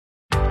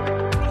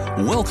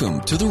Welcome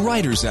to the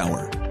Writer's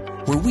Hour,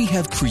 where we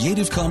have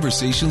creative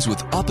conversations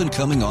with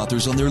up-and-coming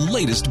authors on their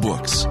latest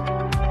books.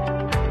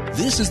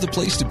 This is the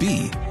place to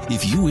be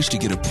if you wish to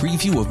get a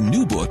preview of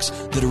new books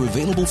that are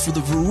available for the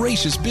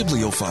voracious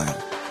bibliophile,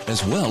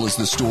 as well as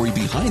the story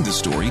behind the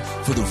story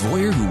for the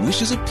voyeur who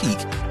wishes a peek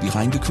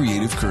behind the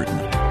creative curtain.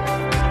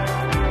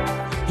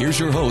 Here's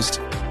your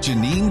host,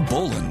 Janine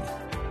Bolin.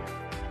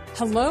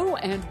 Hello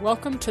and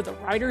welcome to the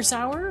Writer's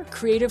Hour,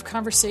 Creative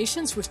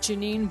Conversations with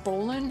Janine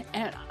Bolin,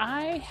 and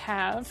I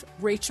have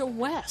Rachel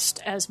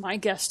West as my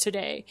guest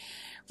today.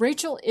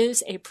 Rachel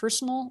is a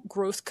personal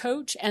growth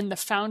coach and the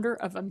founder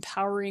of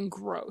Empowering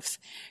Growth.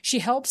 She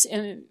helps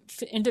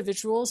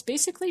individuals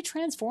basically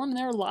transform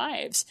their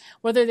lives,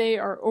 whether they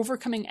are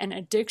overcoming an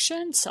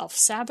addiction,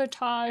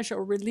 self-sabotage,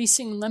 or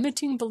releasing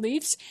limiting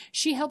beliefs.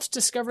 She helps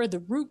discover the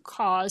root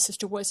cause as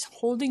to what's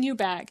holding you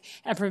back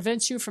and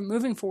prevents you from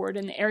moving forward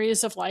in the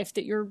areas of life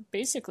that you're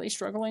basically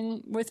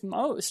struggling with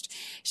most.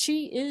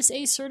 She is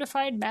a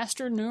certified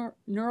master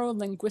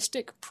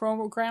neuro-linguistic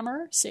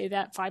programmer, say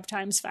that 5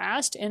 times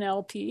fast,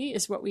 NLP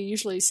is what we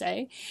usually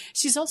say.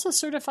 She's also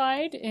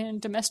certified in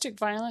domestic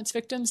violence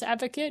victims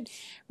advocate.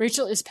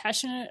 Rachel is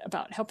passionate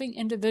about helping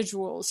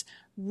individuals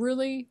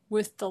really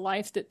with the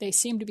life that they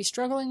seem to be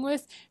struggling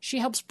with. She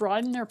helps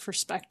broaden their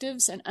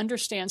perspectives and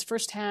understands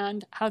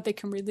firsthand how they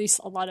can release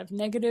a lot of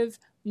negative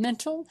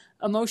mental,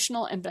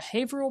 emotional, and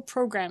behavioral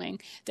programming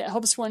that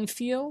helps one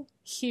feel,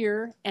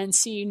 hear, and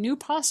see new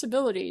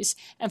possibilities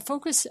and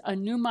focus a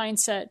new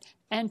mindset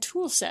and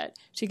tool set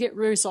to get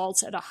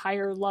results at a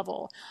higher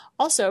level.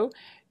 Also,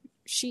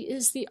 she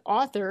is the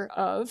author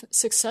of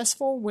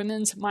Successful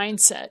Women's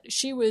Mindset.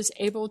 She was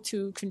able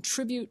to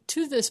contribute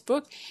to this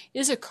book,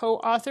 is a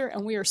co-author,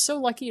 and we are so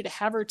lucky to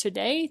have her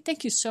today.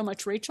 Thank you so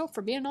much, Rachel,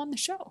 for being on the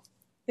show.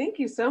 Thank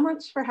you so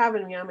much for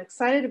having me. I'm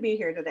excited to be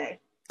here today.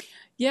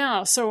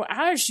 Yeah, so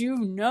as you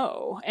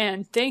know,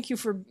 and thank you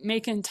for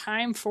making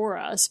time for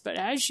us, but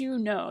as you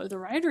know, the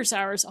Writer's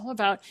Hour is all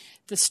about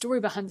the story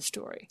behind the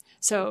story.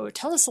 So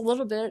tell us a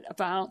little bit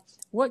about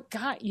what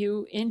got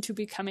you into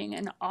becoming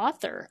an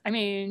author. I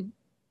mean,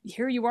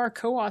 here you are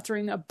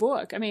co-authoring a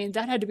book. I mean,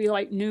 that had to be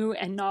like new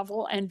and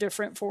novel and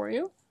different for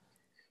you.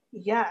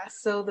 Yeah,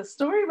 so the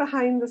story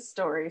behind the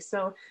story.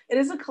 So it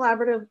is a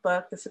collaborative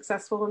book, The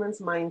Successful Woman's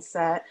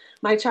Mindset.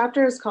 My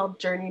chapter is called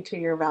Journey to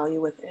Your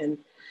Value Within.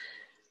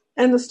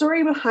 And the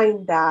story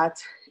behind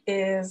that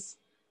is,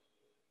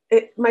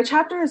 my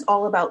chapter is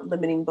all about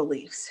limiting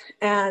beliefs.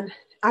 And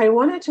I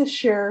wanted to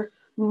share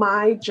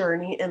my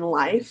journey in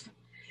life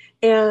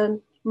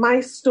and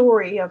my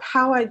story of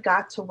how I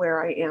got to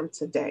where I am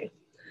today.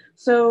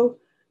 So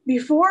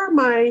before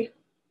my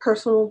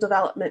personal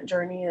development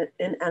journey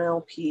in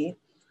NLP,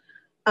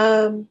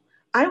 I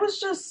was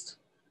just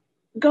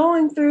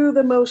going through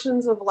the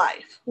motions of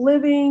life,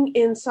 living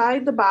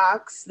inside the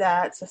box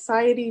that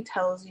society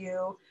tells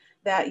you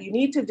that you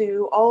need to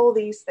do all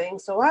these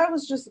things. So I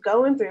was just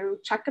going through,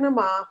 checking them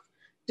off,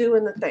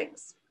 doing the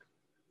things.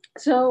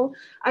 So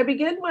I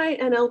began my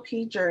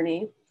NLP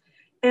journey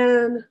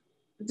and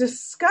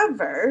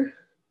discover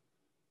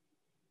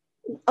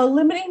a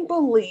limiting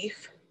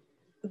belief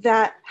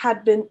that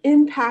had been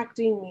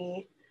impacting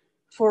me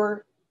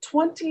for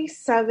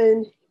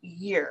 27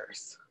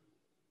 years.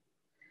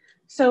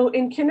 So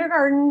in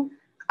kindergarten,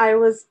 I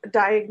was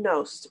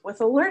diagnosed with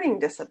a learning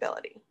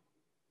disability.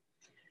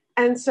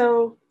 And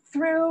so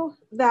through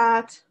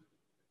that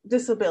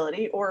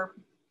disability or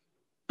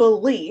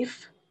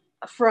belief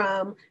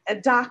from a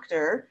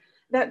doctor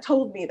that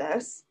told me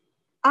this,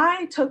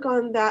 I took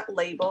on that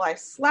label, I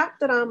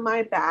slapped it on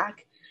my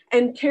back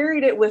and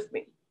carried it with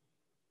me.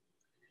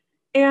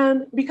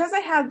 And because I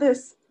had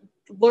this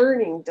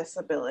learning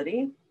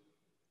disability,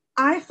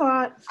 I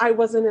thought I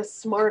wasn't as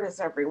smart as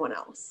everyone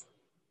else.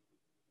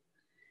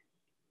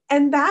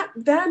 And that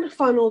then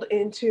funneled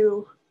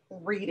into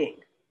reading.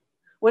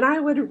 When I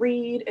would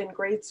read in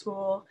grade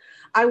school,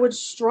 I would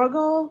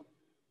struggle,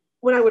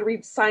 when I would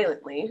read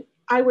silently,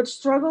 I would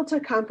struggle to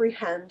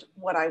comprehend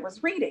what I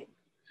was reading.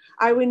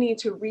 I would need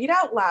to read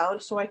out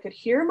loud so I could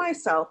hear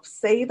myself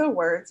say the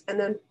words and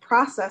then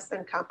process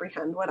and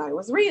comprehend what I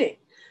was reading.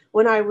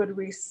 When I would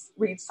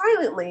read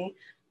silently,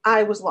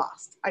 I was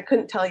lost. I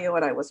couldn't tell you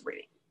what I was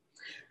reading.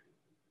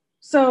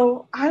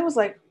 So I was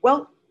like,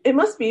 well, it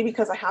must be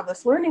because I have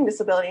this learning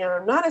disability and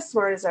I'm not as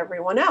smart as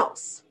everyone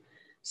else.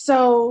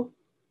 So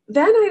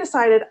then I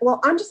decided,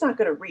 well, I'm just not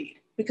going to read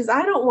because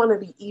I don't want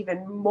to be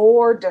even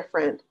more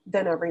different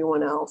than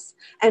everyone else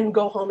and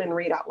go home and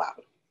read out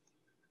loud.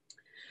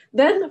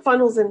 Then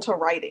funnels into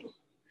writing.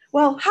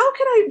 Well, how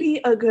can I be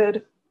a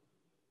good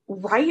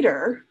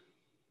writer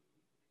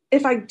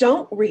if I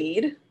don't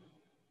read?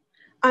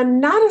 I'm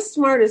not as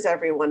smart as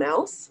everyone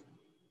else,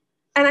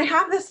 and I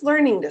have this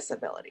learning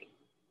disability.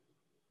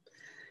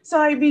 So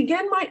I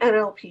began my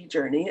NLP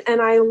journey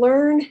and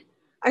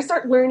I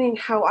start learning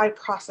how I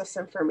process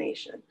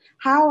information,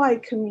 how I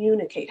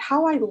communicate,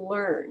 how I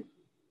learn.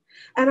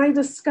 And I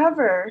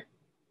discover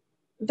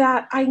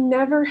that I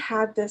never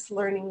had this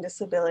learning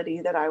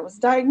disability that I was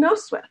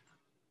diagnosed with.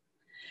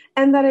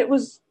 And that it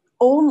was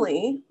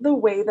only the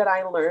way that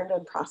I learned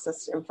and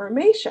processed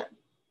information,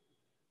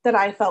 that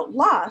I felt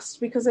lost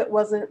because it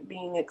wasn't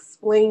being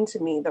explained to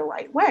me the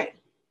right way.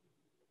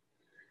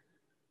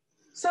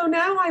 So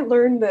now I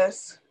learned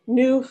this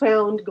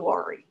newfound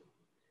glory.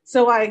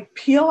 So I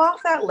peel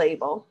off that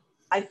label,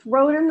 I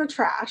throw it in the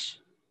trash,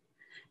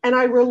 and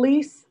I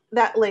release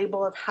that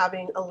label of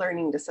having a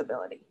learning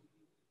disability.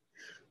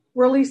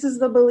 Releases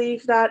the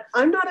belief that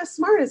I'm not as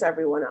smart as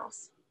everyone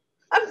else.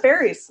 I'm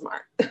very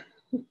smart.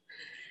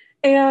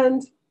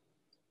 And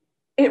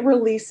it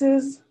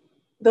releases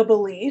the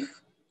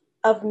belief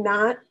of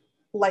not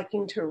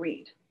liking to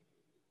read.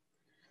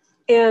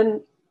 And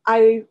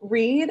I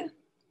read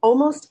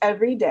almost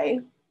every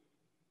day.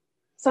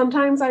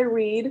 Sometimes I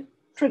read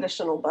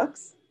traditional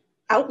books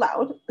out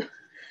loud,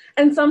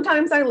 and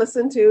sometimes I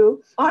listen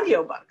to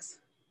audiobooks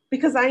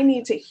because I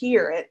need to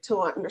hear it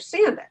to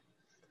understand it,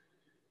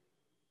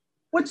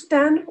 which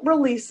then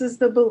releases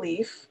the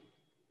belief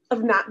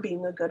of not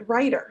being a good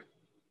writer.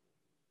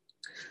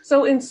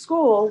 So in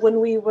school, when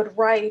we would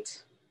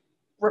write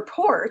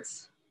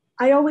reports,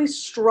 I always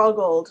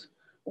struggled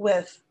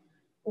with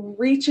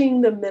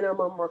reaching the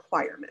minimum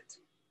requirement.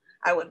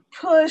 I would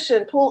push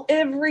and pull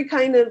every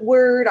kind of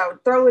word. I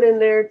would throw it in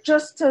there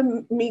just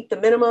to meet the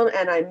minimum,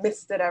 and I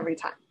missed it every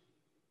time.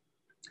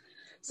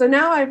 So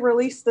now I've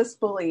released this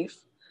belief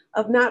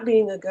of not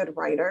being a good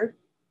writer,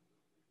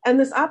 and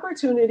this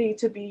opportunity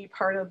to be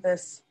part of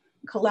this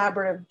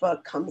collaborative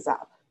book comes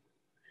up.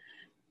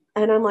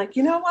 And I'm like,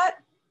 you know what?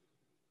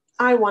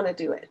 I want to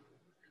do it.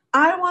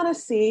 I want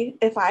to see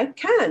if I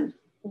can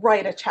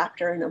write a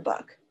chapter in a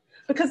book,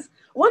 because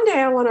one day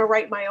I want to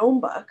write my own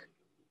book.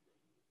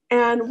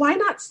 And why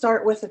not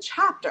start with a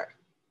chapter?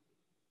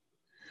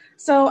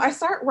 So I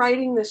start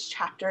writing this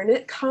chapter, and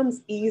it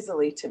comes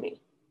easily to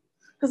me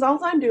because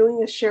all I'm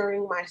doing is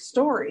sharing my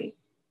story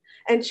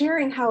and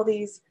sharing how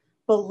these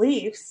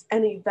beliefs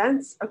and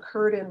events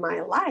occurred in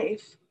my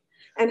life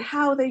and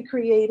how they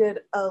created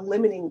a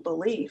limiting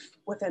belief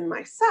within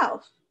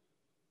myself.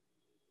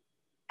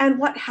 And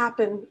what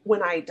happened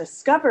when I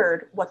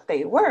discovered what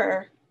they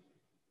were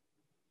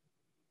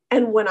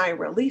and when I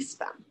released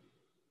them.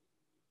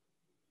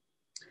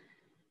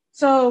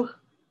 So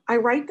I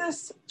write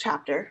this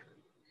chapter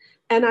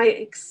and I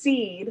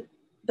exceed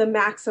the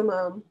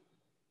maximum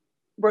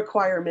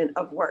requirement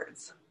of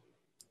words.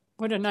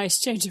 What a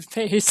nice change of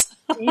pace.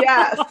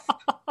 Yes.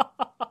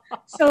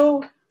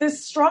 So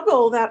this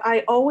struggle that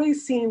I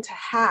always seemed to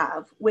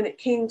have when it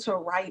came to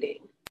writing,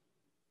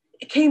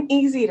 it came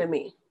easy to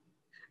me.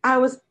 I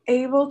was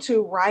able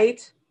to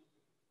write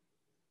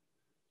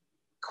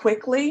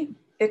quickly.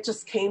 It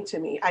just came to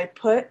me. I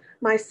put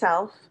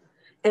myself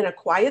in a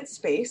quiet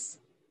space.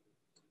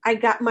 I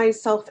got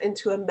myself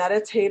into a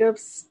meditative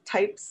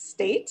type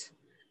state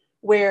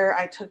where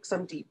I took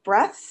some deep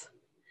breaths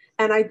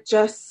and I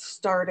just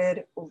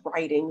started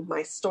writing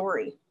my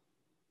story.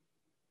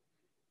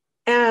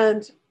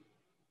 And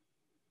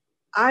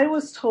I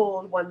was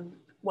told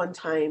one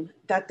time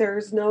that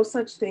there's no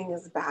such thing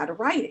as bad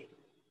writing.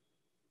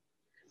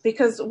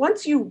 Because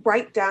once you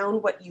write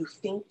down what you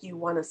think you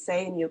want to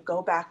say and you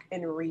go back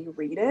and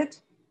reread it,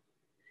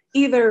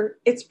 either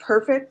it's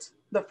perfect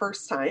the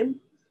first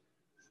time,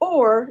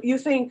 or you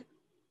think,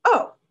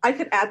 oh, I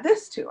could add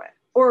this to it.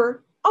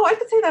 Or, oh, I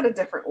could say that a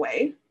different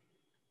way.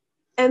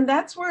 And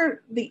that's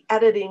where the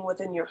editing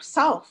within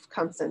yourself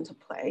comes into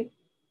play.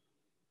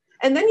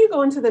 And then you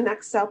go into the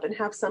next step and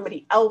have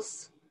somebody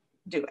else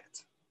do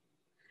it.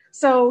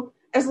 So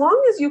as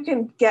long as you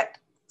can get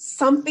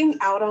something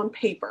out on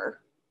paper,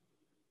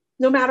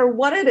 no matter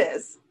what it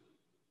is,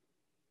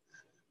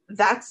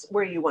 that's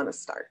where you want to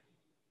start.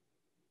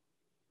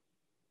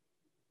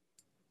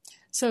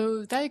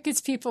 So that gets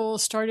people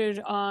started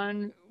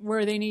on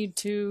where they need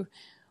to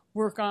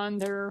work on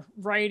their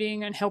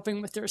writing and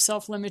helping with their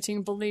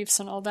self-limiting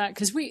beliefs and all that.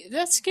 Because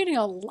that's getting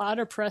a lot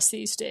of press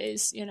these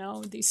days,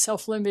 these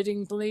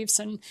self-limiting beliefs.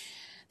 And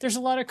there's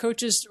a lot of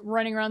coaches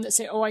running around that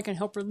say, oh, I can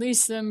help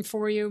release them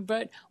for you.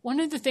 But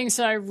one of the things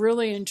that I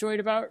really enjoyed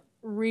about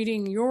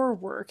reading your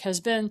work has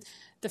been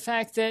the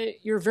fact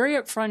that you're very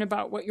upfront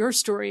about what your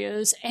story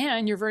is,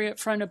 and you're very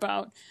upfront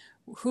about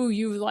who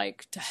you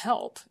like to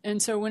help.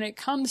 And so when it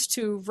comes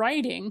to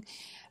writing,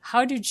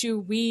 how did you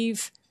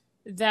weave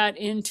that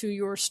into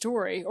your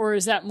story? Or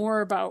is that more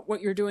about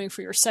what you're doing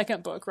for your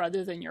second book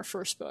rather than your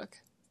first book?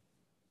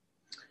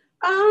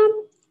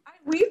 I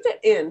weaved it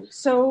in.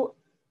 So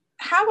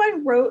how I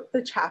wrote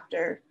the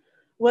chapter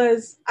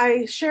was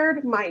I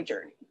shared my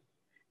journey.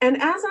 And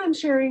as I'm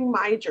sharing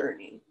my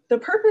journey, the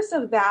purpose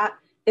of that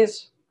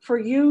is for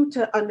you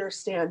to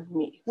understand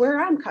me, where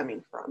I'm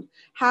coming from,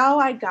 how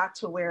I got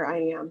to where I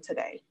am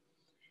today,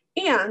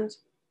 and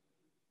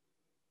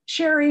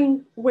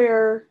sharing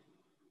where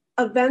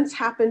events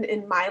happened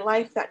in my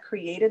life that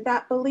created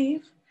that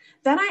belief.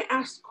 Then I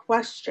asked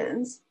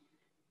questions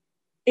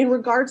in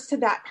regards to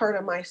that part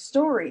of my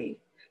story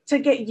to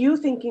get you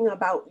thinking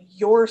about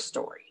your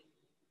story.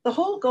 The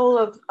whole goal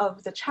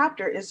of the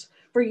chapter is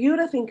for you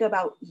to think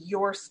about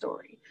your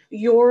story,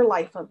 your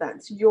life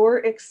events, your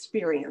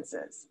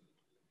experiences.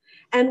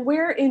 And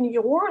where in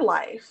your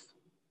life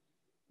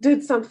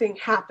did something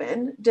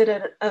happen? Did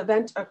an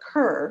event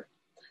occur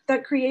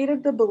that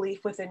created the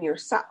belief within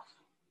yourself?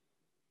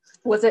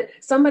 Was it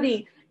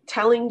somebody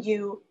telling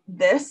you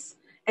this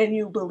and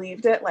you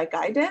believed it like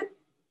I did?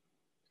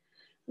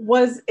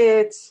 Was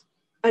it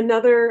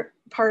another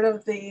part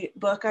of the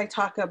book I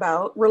talk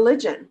about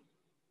religion?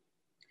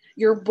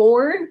 You're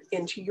born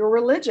into your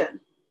religion.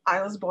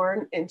 I was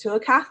born into a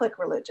Catholic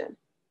religion.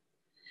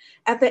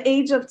 At the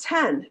age of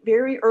 10,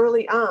 very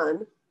early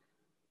on,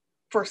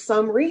 for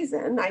some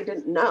reason, I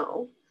didn't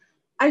know,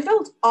 I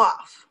felt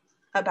off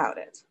about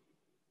it.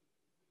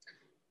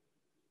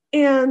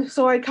 And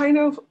so I kind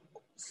of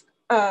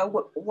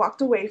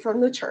walked away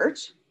from the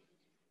church.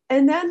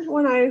 And then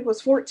when I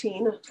was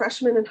 14, a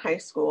freshman in high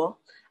school,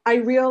 I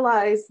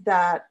realized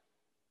that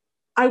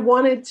I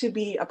wanted to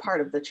be a part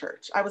of the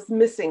church. I was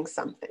missing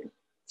something.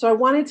 So I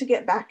wanted to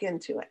get back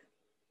into it.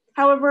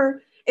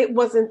 However, it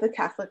wasn't the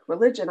Catholic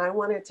religion. I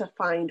wanted to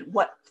find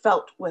what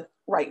felt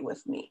right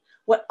with me,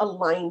 what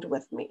aligned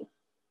with me.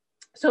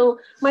 So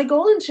my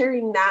goal in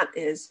sharing that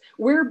is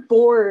we're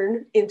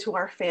born into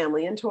our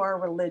family, into our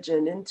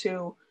religion,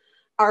 into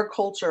our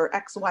culture,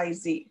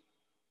 XYZ.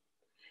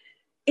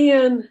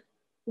 And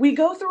we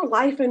go through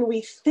life and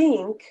we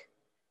think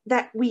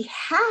that we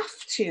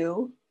have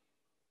to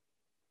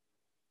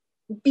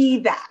be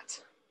that.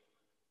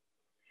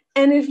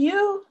 And if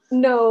you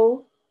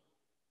know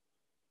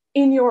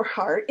in your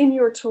heart, in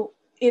your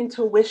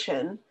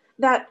intuition,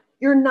 that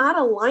you're not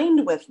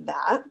aligned with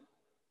that,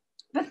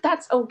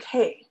 that's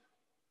okay.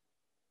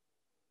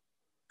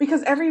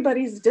 Because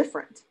everybody's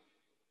different.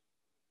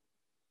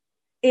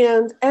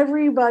 And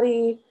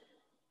everybody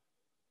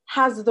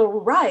has the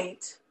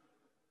right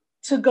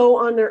to go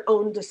on their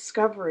own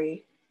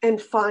discovery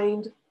and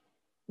find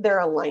their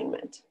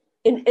alignment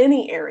in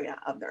any area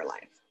of their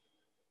life.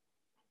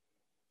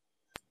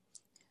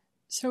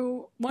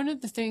 So one of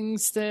the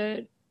things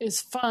that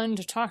is fun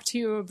to talk to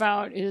you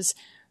about is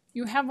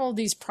you have all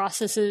these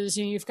processes,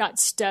 you've got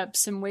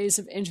steps and ways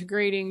of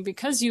integrating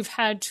because you've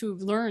had to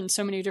learn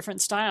so many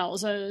different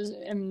styles.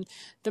 And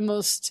the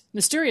most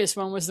mysterious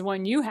one was the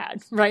one you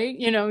had, right?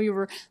 You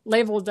were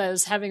labeled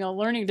as having a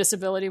learning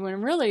disability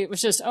when really it was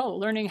just,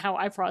 learning how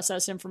I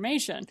process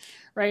information,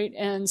 right?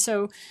 And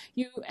so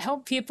you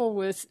help people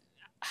with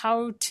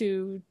how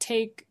to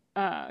take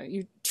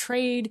you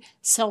trade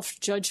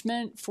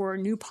self-judgment for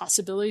new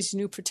possibilities,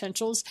 new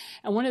potentials.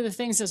 And one of the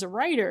things as a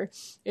writer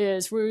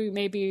is we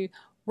may be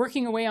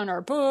working away on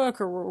our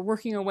book or we're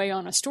working away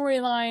on a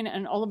storyline,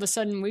 and all of a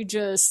sudden we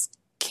just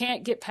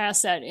can't get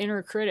past that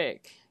inner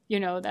critic,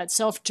 that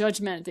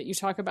self-judgment that you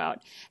talk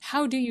about.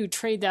 How do you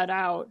trade that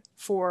out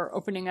for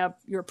opening up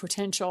your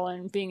potential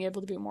and being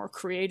able to be more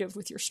creative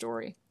with your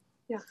story?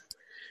 Yeah,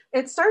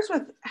 it starts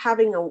with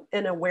having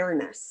an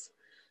awareness.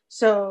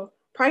 So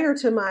prior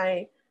to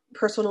my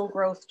personal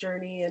growth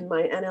journey and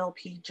my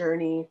NLP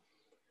journey,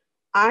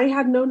 I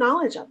had no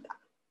knowledge of that.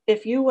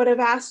 If you would have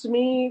asked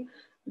me,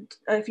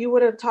 if you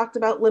would have talked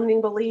about limiting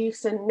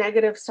beliefs and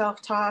negative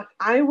self-talk,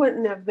 I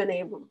wouldn't have been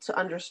able to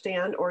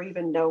understand or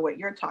even know what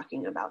you're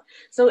talking about.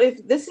 So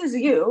if this is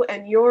you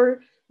and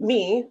you're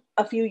me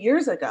a few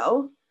years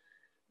ago,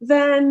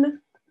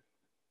 then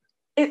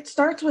it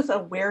starts with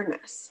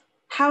awareness.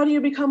 How do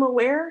you become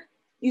aware?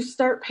 You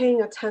start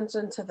paying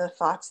attention to the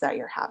thoughts that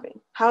you're having.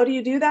 How do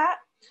you do that?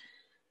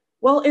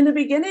 Well, in the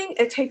beginning,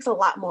 it takes a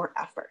lot more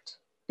effort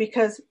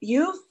because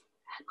you've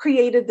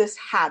created this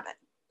habit,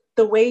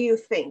 the way you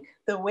think,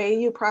 the way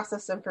you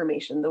process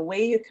information, the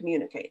way you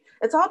communicate.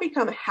 It's all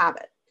become a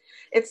habit.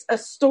 It's a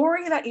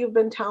story that you've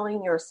been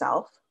telling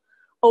yourself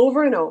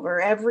over and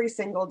over every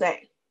single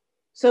day.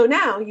 So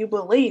now you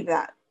believe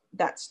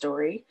that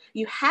story,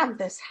 you have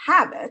this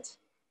habit.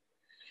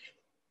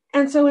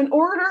 And so in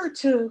order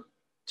to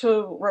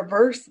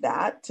reverse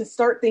that, to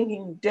start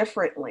thinking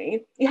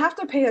differently, you have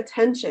to pay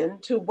attention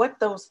to what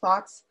those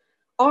thoughts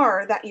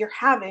are that you're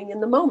having in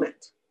the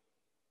moment.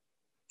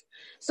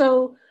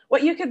 So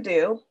what you could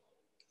do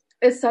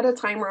is set a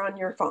timer on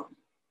your phone.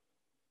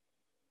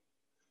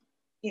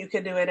 You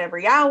could do it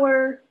every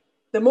hour.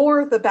 The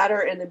more, the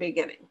better in the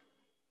beginning.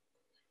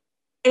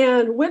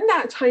 And when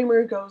that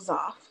timer goes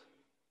off,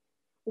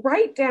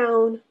 write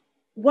down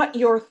what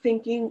you're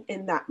thinking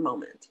in that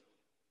moment.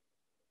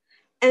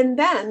 And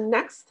then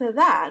next to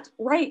that,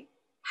 write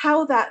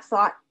how that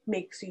thought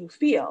makes you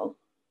feel.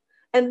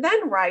 And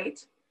then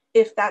write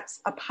if that's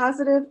a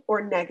positive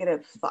or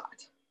negative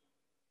thought.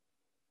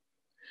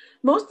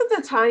 Most of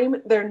the time,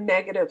 they're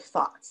negative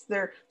thoughts.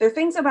 They're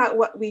things about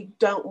what we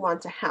don't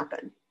want to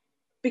happen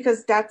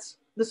because that's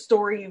the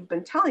story you've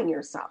been telling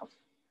yourself.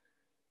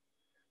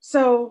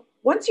 So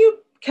once you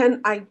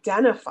can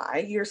identify,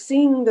 you're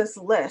seeing this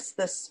list,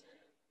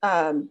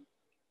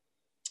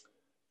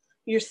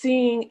 you're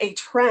seeing a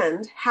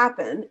trend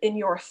happen in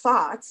your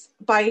thoughts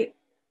by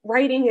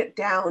writing it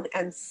down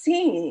and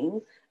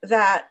seeing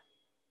the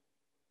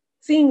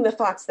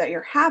thoughts that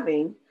you're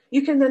having,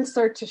 you can then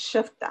start to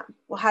shift them.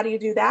 Well, how do you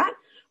do that?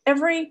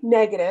 Every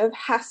negative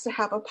has to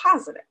have a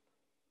positive.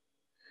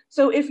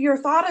 So if your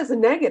thought is a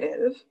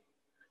negative,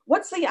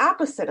 What's the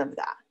opposite of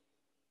that?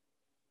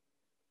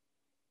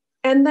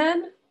 And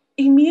then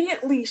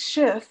immediately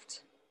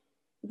shift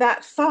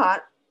that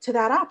thought to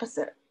that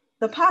opposite,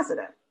 the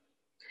positive.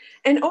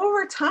 And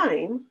over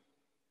time,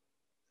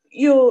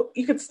 you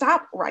could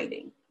stop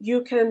writing.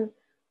 You can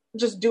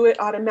just do it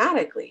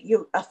automatically.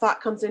 A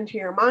thought comes into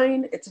your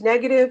mind, it's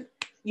negative,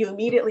 you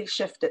immediately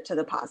shift it to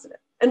the positive.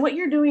 And what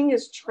you're doing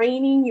is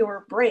training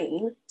your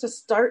brain to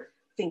start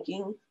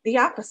thinking the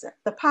opposite,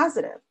 the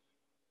positive.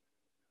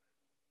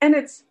 And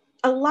it's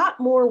a lot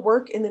more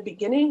work in the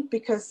beginning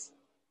because,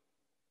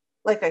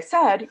 like I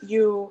said,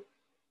 you've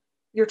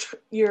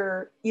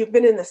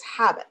been in this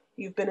habit,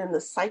 you've been in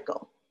this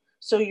cycle.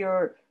 So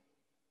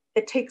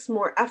it takes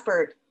more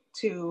effort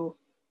to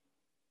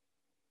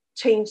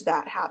change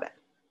that habit.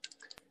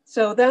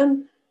 So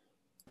then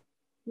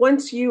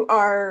once you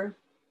are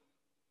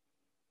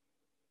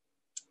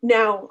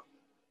now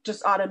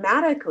just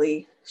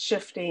automatically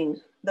shifting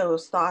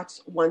those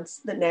thoughts once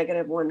the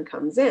negative one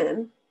comes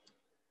in,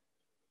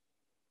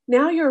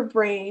 now your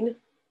brain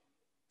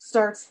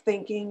starts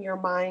thinking your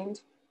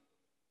mind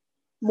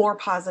more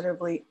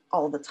positively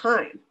all the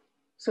time.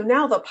 So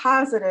now the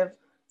positive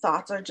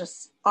thoughts are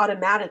just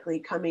automatically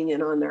coming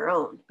in on their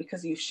own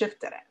because you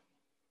shifted it.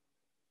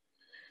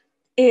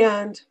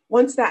 And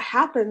once that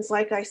happens,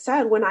 like I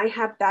said, when I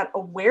had that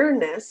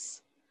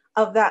awareness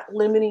of that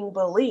limiting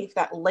belief,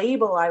 that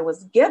label I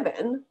was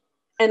given,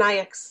 and I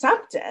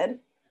accepted,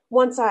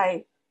 once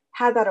I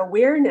had that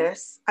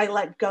awareness, I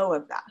let go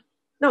of that.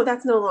 No,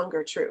 that's no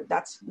longer true.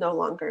 That's no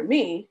longer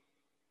me.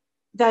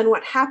 Then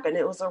what happened?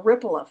 It was a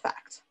ripple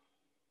effect.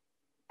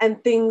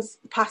 And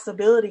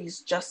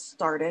possibilities just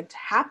started to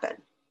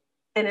happen.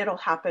 And it'll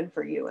happen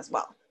for you as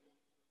well.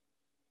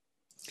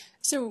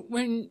 So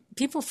when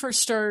people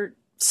first start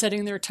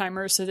setting their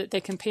timers so that they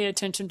can pay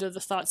attention to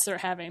the thoughts they're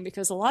having,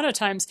 because a lot of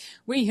times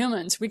we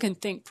humans, we can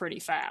think pretty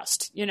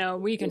fast.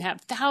 We can have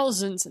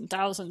thousands and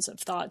thousands of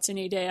thoughts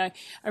any day. I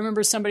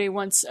remember somebody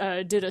once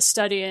did a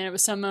study, and it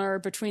was somewhere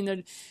between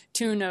the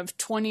tune of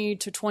 20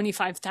 to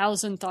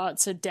 25,000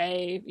 thoughts a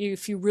day.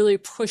 If you really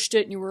pushed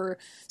it and you were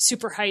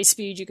super high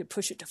speed, you could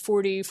push it to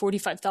 40,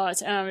 45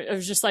 thoughts. And it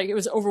was just like, it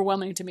was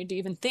overwhelming to me to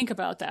even think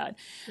about that.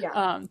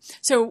 Yeah.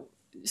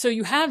 So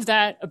you have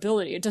that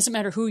ability. It doesn't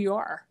matter who you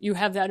are. You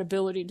have that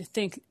ability to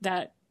think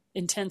that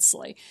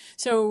intensely.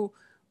 So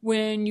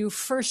when you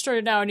first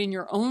started out in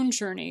your own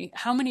journey,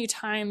 how many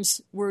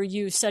times were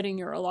you setting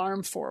your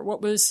alarm for?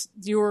 What was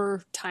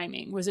your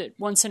timing? Was it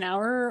once an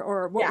hour,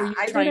 or what were you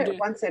trying to do? I did it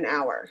once an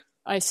hour.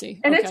 I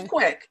see. And it's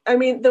quick. I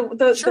mean,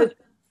 the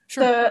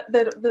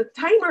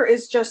timer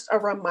is just a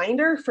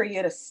reminder for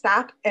you to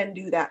stop and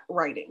do that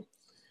writing.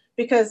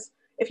 Because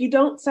if you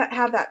don't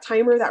have that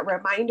timer, that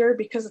reminder,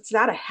 because it's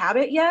not a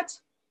habit yet,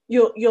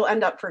 you'll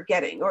end up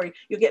forgetting, or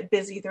you'll get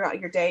busy throughout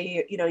your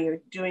day. You're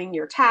doing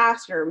your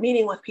tasks, you're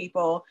meeting with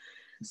people.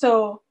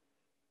 So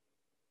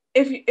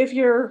if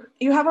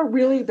you have a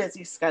really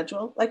busy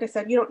schedule, like I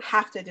said, you don't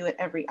have to do it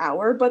every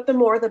hour, but the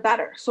more the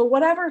better. So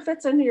whatever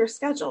fits into your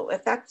schedule,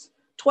 if that's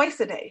twice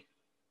a day,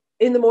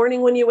 in the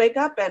morning when you wake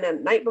up and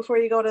at night before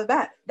you go to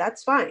bed,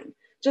 that's fine.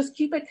 Just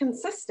keep it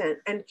consistent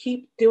and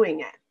keep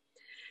doing it.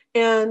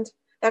 And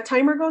that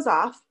timer goes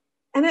off,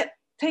 and it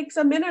takes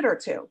a minute or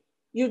two.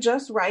 You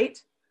just write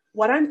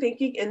what I'm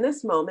thinking in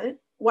this moment,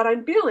 what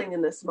I'm feeling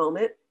in this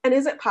moment, and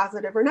is it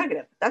positive or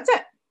negative? That's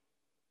it.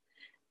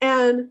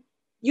 And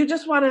you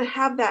just want to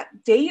have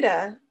that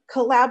data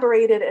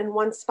collaborated in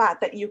one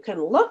spot that you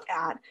can look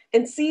at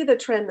and see the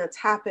trend that's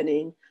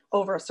happening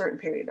over a certain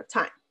period of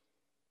time.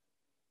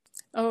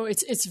 Oh,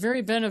 it's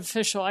very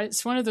beneficial.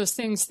 It's one of those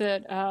things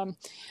that,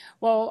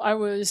 I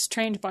was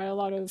trained by a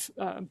lot of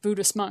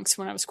Buddhist monks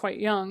when I was quite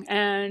young,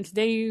 and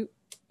they,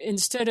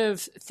 instead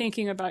of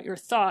thinking about your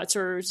thoughts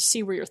or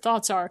see where your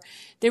thoughts are,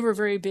 they were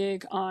very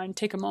big on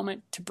take a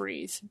moment to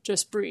breathe,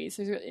 just breathe.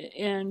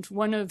 And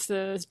one of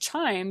the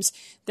chimes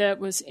that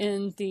was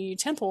in the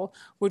temple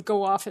would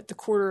go off at the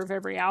quarter of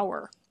every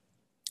hour.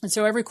 And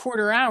so every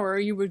quarter hour,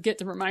 you would get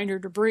the reminder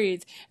to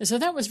breathe. And so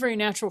that was very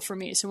natural for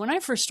me. So when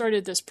I first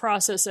started this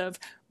process of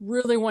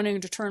really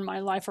wanting to turn my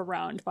life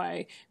around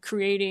by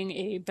creating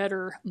a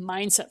better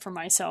mindset for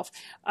myself,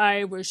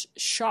 I was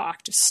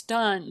shocked,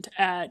 stunned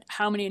at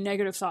how many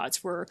negative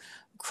thoughts were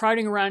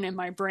crowding around in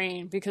my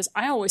brain, because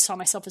I always saw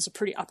myself as a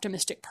pretty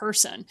optimistic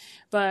person.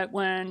 But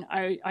when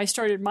I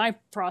started my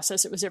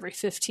process, it was every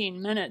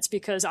 15 minutes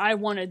because I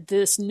wanted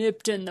this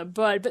nipped in the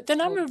bud. But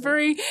then I'm a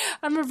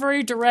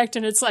very direct,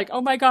 and it's like, oh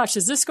my gosh,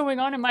 is this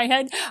going on in my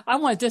head? I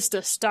want this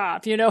to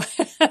stop, I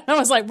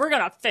was like, we're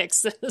going to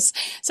fix this.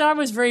 So I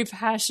was very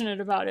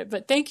passionate about it.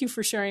 But thank you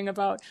for sharing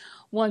about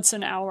once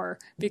an hour,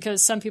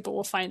 because some people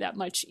will find that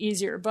much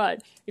easier.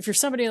 But if you're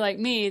somebody like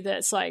me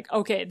that's like,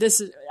 okay,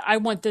 I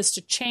want this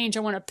to change. I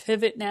want to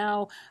pivot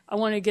now. I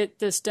want to get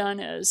this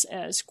done as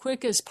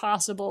quick as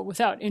possible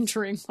without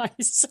injuring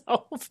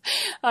myself.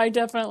 I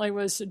definitely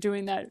was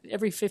doing that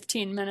every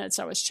 15 minutes.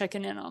 I was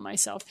checking in on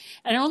myself,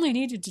 and I only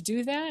needed to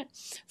do that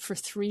for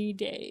 3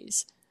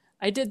 days.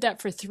 I did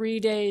that for 3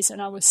 days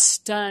and I was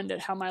stunned at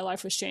how my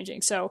life was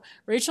changing. So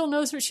Rachel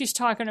knows what she's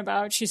talking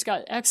about. She's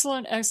got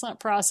excellent, excellent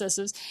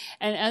processes.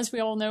 And as we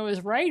all know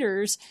as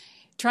writers,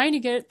 trying to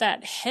get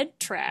that head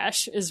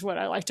trash, is what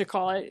I like to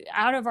call it,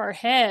 out of our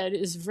head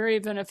is very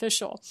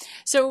beneficial.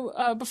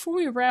 So before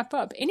we wrap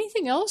up,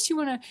 anything else you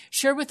want to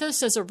share with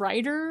us as a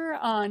writer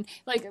on,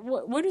 like,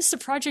 what is the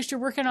project you're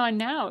working on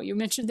now? You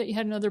mentioned that you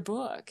had another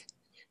book.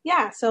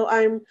 Yeah, so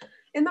I'm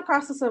in the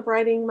process of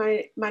writing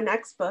my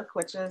next book,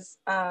 which is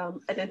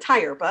an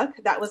entire book.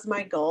 That was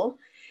my goal.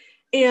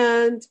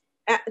 And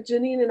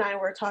Janine and I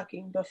were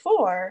talking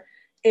before,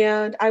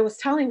 and I was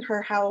telling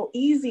her how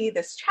easy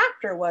this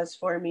chapter was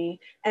for me.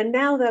 And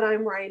now that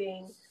I'm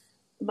writing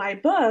my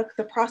book,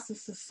 the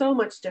process is so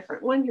much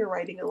different. One, you're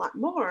writing a lot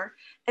more.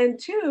 And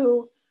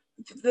two,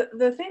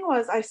 the thing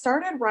was, I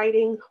started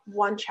writing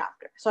one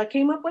chapter. So I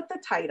came up with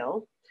the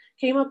title,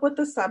 came up with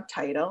the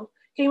subtitle,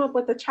 came up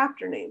with the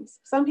chapter names.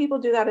 Some people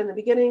do that in the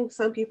beginning.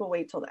 Some people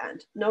wait till the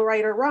end. No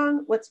right or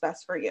wrong. What's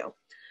best for you?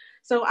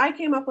 So I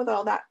came up with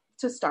all that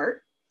to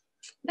start.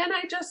 Then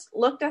I just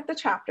looked at the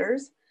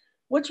chapters,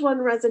 which one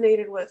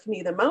resonated with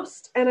me the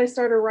most, and I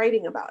started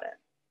writing about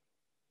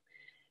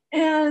it.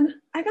 And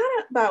I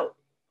got about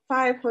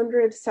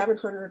 500,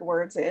 700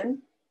 words in,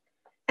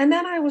 and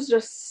then I was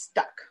just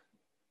stuck.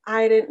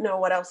 I didn't know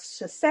what else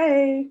to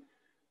say.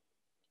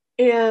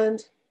 And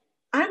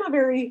I'm a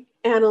very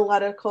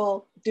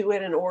analytical, do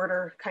it in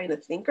order kind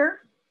of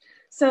thinker.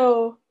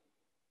 So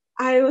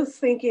I was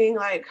thinking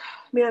like,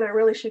 man, I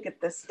really should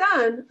get this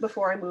done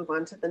before I move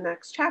on to the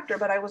next chapter.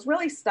 But I was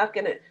really stuck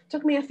in it. It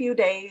took me a few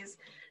days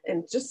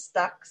and just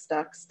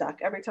stuck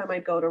every time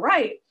I'd go to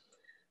write.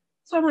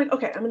 So I'm like,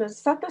 okay, I'm going to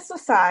set this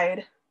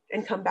aside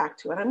and come back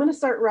to it. I'm going to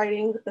start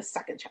writing the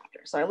second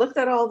chapter. So I looked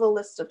at all the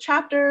lists of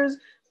chapters,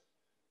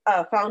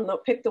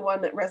 picked the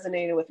one that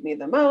resonated with me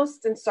the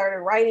most and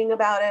started writing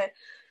about it.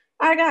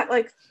 I got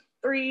like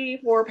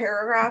 3-4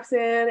 paragraphs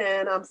in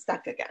and I'm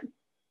stuck again.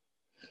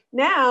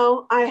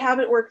 Now I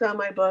haven't worked on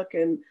my book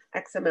in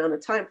X amount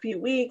of time, few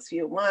weeks,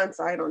 few months,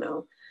 I don't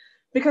know,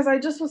 because I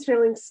just was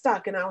feeling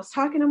stuck. And I was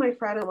talking to my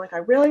friend, I'm like, I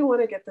really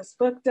want to get this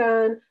book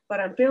done, but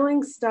I'm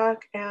feeling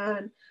stuck.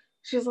 And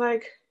she's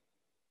like,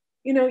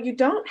 you know, you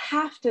don't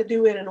have to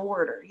do it in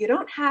order. You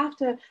don't have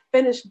to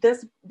finish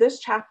this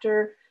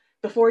chapter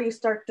before you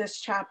start this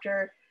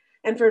chapter.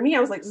 And for me, I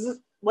was like,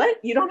 what?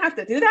 You don't have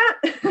to do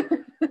that?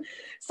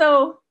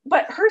 So,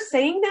 but her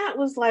saying that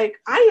was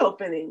like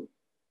eye-opening.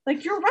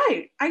 Like, you're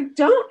right. I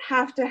don't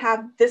have to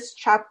have this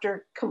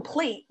chapter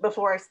complete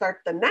before I start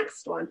the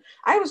next one.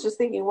 I was just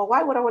thinking, well,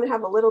 why would I want to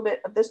have a little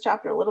bit of this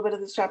chapter, a little bit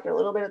of this chapter, a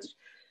little bit of this?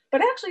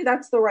 But actually,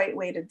 that's the right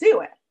way to do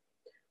it.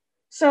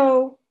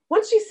 So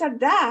once she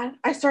said that,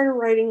 I started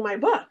writing my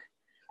book.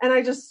 And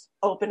I just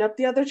opened up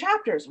the other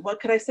chapters.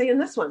 What could I say in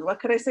this one? What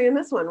could I say in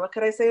this one? What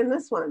could I say in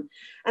this one?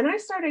 And I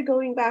started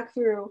going back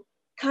through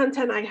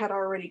content I had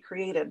already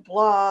created,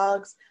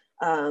 blogs,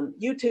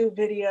 YouTube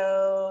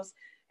videos,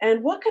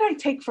 and what could I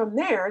take from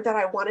there that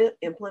I want to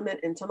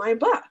implement into my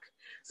book?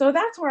 So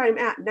that's where I'm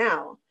at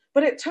now.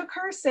 But it took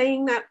her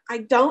saying that I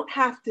don't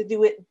have to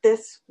do it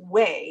this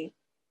way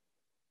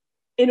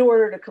in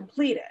order to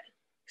complete it.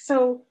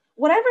 So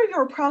whatever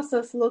your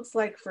process looks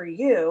like for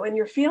you and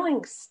you're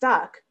feeling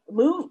stuck,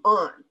 move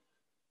on.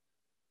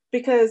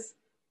 Because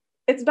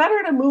it's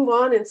better to move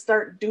on and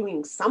start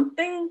doing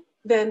something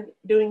than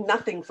doing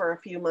nothing for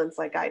a few months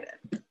like I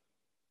did.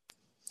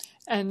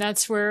 And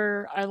that's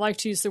where I like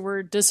to use the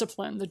word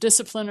discipline, the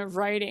discipline of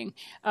writing.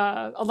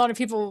 A lot of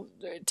people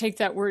take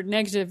that word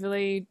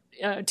negatively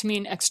to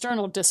mean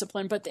external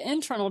discipline, but the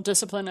internal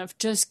discipline of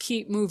just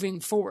keep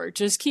moving forward,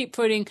 just keep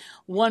putting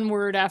one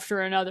word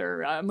after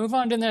another, move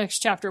on to the next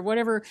chapter,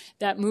 whatever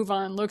that move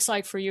on looks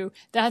like for you.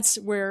 That's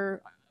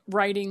where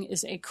writing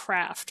is a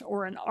craft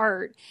or an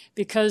art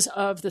because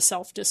of the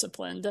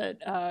self-discipline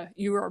that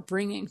you are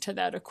bringing to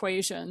that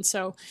equation.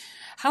 So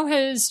how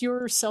has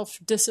your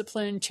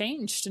self-discipline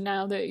changed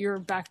now that you're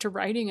back to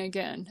writing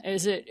again?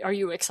 Are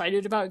you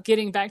excited about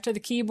getting back to the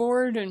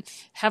keyboard and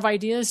have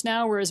ideas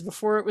now, whereas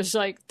before it was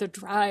like the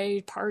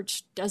dry,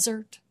 parched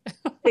desert?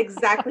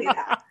 Exactly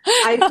that.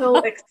 I feel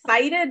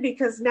excited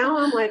because now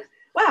I'm like,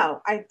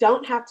 wow, I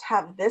don't have to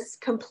have this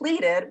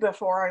completed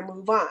before I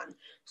move on.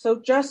 So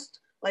just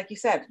like you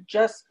said,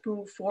 just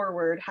move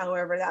forward,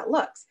 however that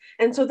looks.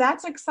 And so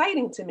that's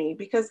exciting to me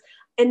because,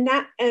 and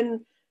not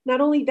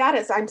only that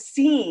is I'm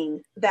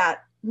seeing that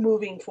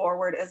moving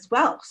forward as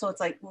well. So it's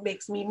like,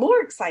 makes me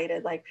more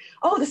excited, like,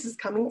 oh, this is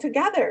coming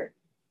together.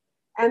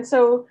 And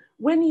so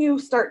when you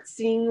start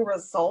seeing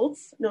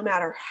results, no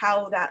matter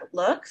how that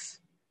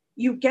looks,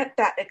 you get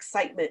that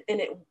excitement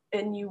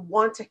and you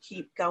want to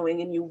keep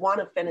going and you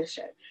want to finish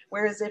it.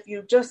 Whereas if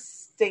you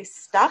just stay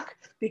stuck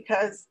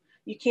because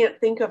you can't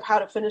think of how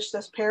to finish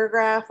this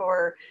paragraph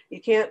or you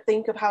can't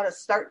think of how to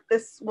start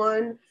this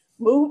one,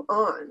 move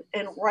on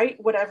and write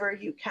whatever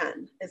you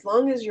can. As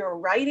long as you're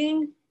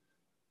writing,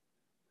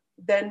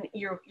 then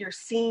you're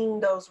seeing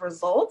those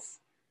results,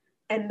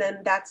 and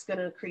then that's going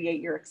to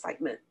create your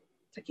excitement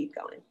to keep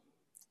going.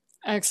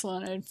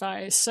 Excellent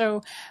advice.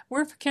 So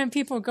where can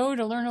people go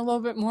to learn a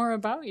little bit more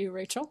about you,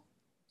 Rachel?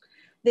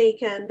 They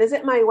can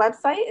visit my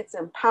website. It's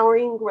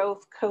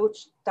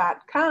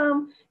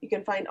empoweringgrowthcoach.com. You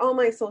can find all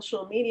my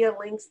social media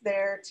links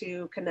there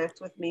to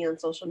connect with me on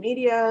social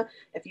media.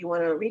 If you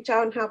want to reach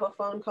out and have a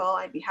phone call,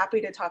 I'd be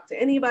happy to talk to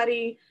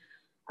anybody.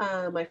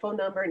 My phone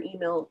number and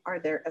email are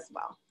there as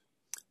well.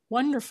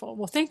 Wonderful.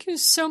 Well, thank you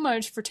so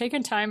much for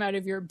taking time out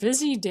of your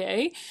busy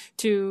day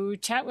to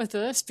chat with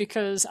us,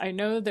 because I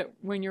know that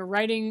when you're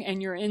writing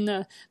and you're in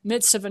the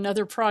midst of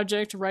another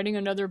project, writing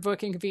another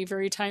book, it can be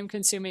very time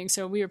consuming.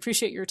 So we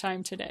appreciate your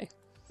time today.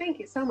 Thank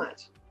you so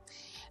much.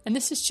 And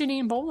this is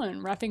Janine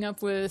Bolin, wrapping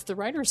up with the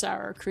Writer's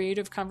Hour,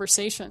 Creative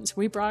Conversations.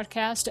 We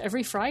broadcast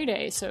every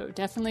Friday, so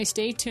definitely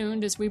stay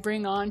tuned as we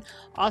bring on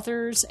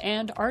authors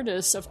and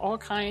artists of all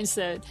kinds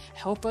that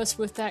help us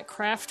with that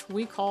craft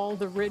we call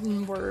the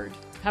written word.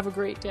 Have a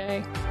great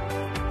day.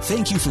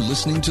 Thank you for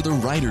listening to the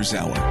Writer's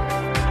Hour.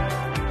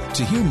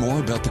 To hear more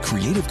about the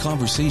creative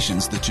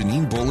conversations that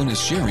Janine Bolin is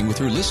sharing with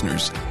her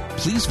listeners,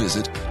 please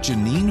visit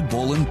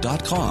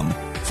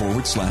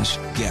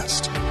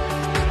JanineBolin.com/guest.